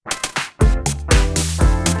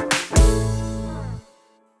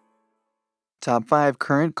Top 5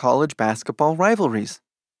 Current College Basketball Rivalries.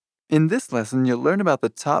 In this lesson, you'll learn about the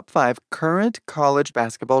top 5 current college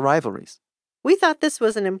basketball rivalries. We thought this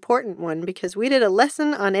was an important one because we did a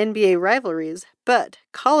lesson on NBA rivalries, but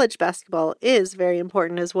college basketball is very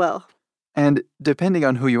important as well. And depending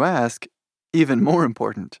on who you ask, even more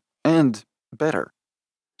important and better.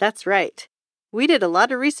 That's right. We did a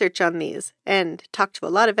lot of research on these and talked to a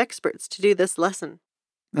lot of experts to do this lesson.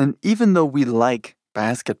 And even though we like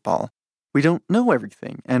basketball, we don't know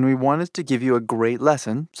everything, and we wanted to give you a great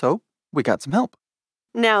lesson, so we got some help.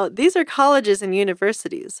 Now, these are colleges and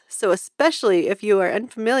universities, so especially if you are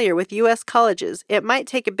unfamiliar with U.S. colleges, it might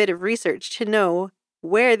take a bit of research to know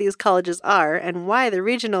where these colleges are and why the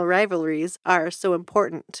regional rivalries are so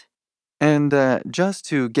important. And just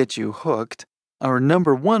to get you hooked, our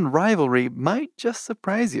number 1 rivalry might just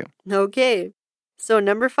surprise you. Okay, so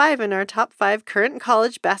number 5 in our top 5 current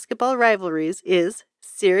college basketball rivalries is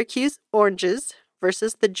Syracuse Oranges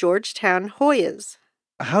versus the Georgetown Hoyas.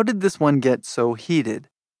 How did this one get so heated?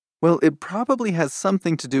 Well, it probably has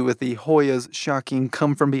something to do with the Hoyas' shocking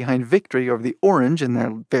come-from-behind victory over the Orange in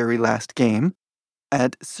their very last game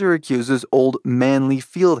at Syracuse's old Manley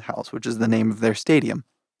Fieldhouse, which is the name of their stadium.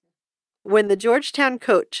 When the Georgetown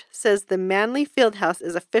coach says the Manley Fieldhouse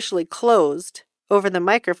is officially closed over the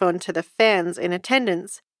microphone to the fans in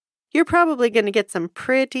attendance, you're probably going to get some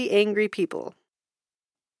pretty angry people.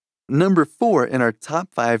 Number 4 in our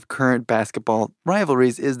top 5 current basketball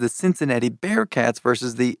rivalries is the Cincinnati Bearcats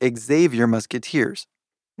versus the Xavier Musketeers.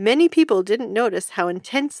 Many people didn't notice how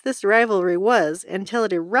intense this rivalry was until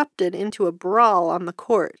it erupted into a brawl on the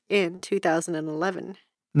court in 2011.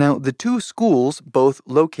 Now, the two schools, both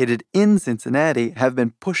located in Cincinnati, have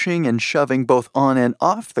been pushing and shoving both on and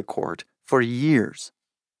off the court for years.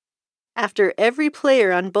 After every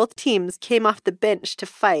player on both teams came off the bench to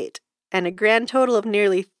fight, and a grand total of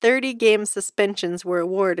nearly 30 game suspensions were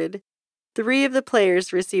awarded, 3 of the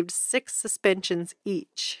players received 6 suspensions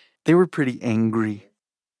each. They were pretty angry.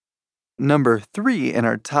 Number 3 in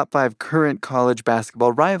our top 5 current college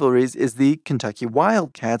basketball rivalries is the Kentucky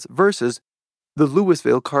Wildcats versus the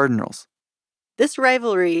Louisville Cardinals. This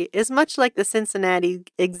rivalry is much like the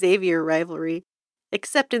Cincinnati-Xavier rivalry,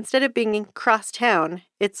 except instead of being cross-town,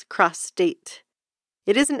 it's cross-state.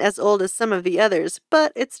 It isn't as old as some of the others,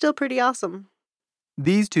 but it's still pretty awesome.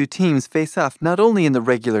 These two teams face off not only in the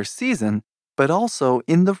regular season, but also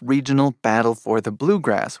in the regional battle for the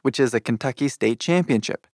Bluegrass, which is a Kentucky state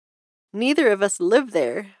championship. Neither of us live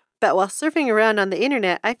there, but while surfing around on the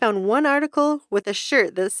internet, I found one article with a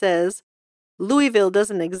shirt that says, "Louisville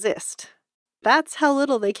doesn't exist." That's how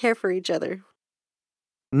little they care for each other.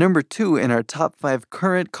 Number 2 in our top 5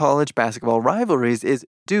 current college basketball rivalries is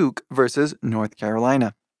Duke versus North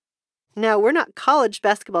Carolina. Now, we're not college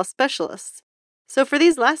basketball specialists, so for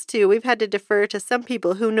these last two, we've had to defer to some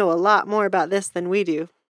people who know a lot more about this than we do.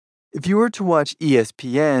 If you were to watch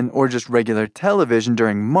ESPN or just regular television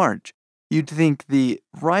during March, you'd think the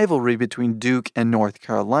rivalry between Duke and North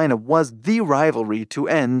Carolina was the rivalry to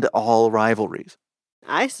end all rivalries.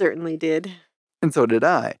 I certainly did. And so did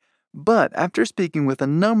I. But after speaking with a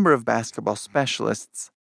number of basketball specialists,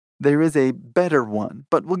 there is a better one,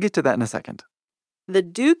 but we'll get to that in a second. The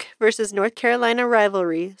Duke versus North Carolina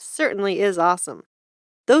rivalry certainly is awesome.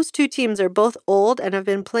 Those two teams are both old and have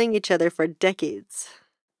been playing each other for decades.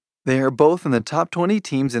 They are both in the top 20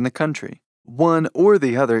 teams in the country. One or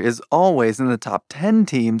the other is always in the top 10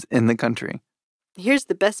 teams in the country. Here's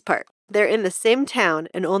the best part. They're in the same town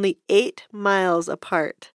and only 8 miles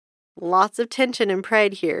apart. Lots of tension and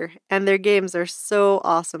pride here, and their games are so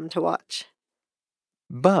awesome to watch.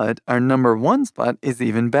 But our number 1 spot is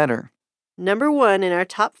even better. Number 1 in our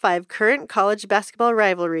top 5 current college basketball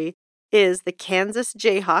rivalry is the Kansas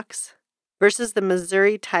Jayhawks versus the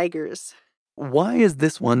Missouri Tigers. Why is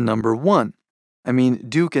this one number 1? I mean,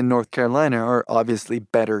 Duke and North Carolina are obviously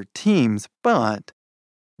better teams, but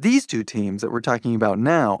these two teams that we're talking about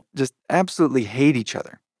now just absolutely hate each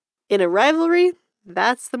other. In a rivalry,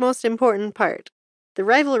 that's the most important part. The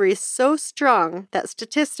rivalry is so strong that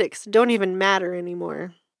statistics don't even matter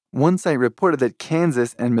anymore. One site reported that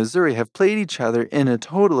Kansas and Missouri have played each other in a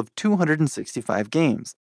total of 265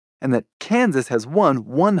 games, and that Kansas has won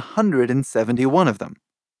 171 of them.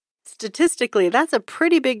 Statistically, that's a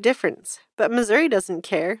pretty big difference, but Missouri doesn't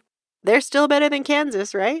care. They're still better than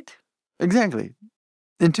Kansas, right? Exactly.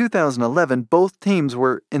 In 2011, both teams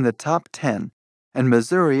were in the top 10, and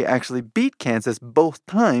Missouri actually beat Kansas both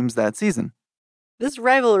times that season. This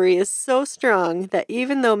rivalry is so strong that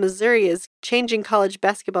even though Missouri is changing college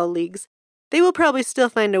basketball leagues, they will probably still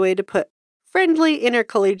find a way to put friendly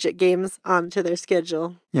intercollegiate games onto their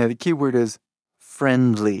schedule. Yeah, the key word is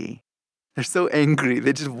friendly. They're so angry.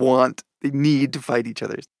 They need to fight each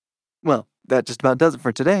other. Well, that just about does it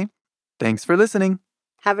for today. Thanks for listening.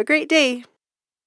 Have a great day.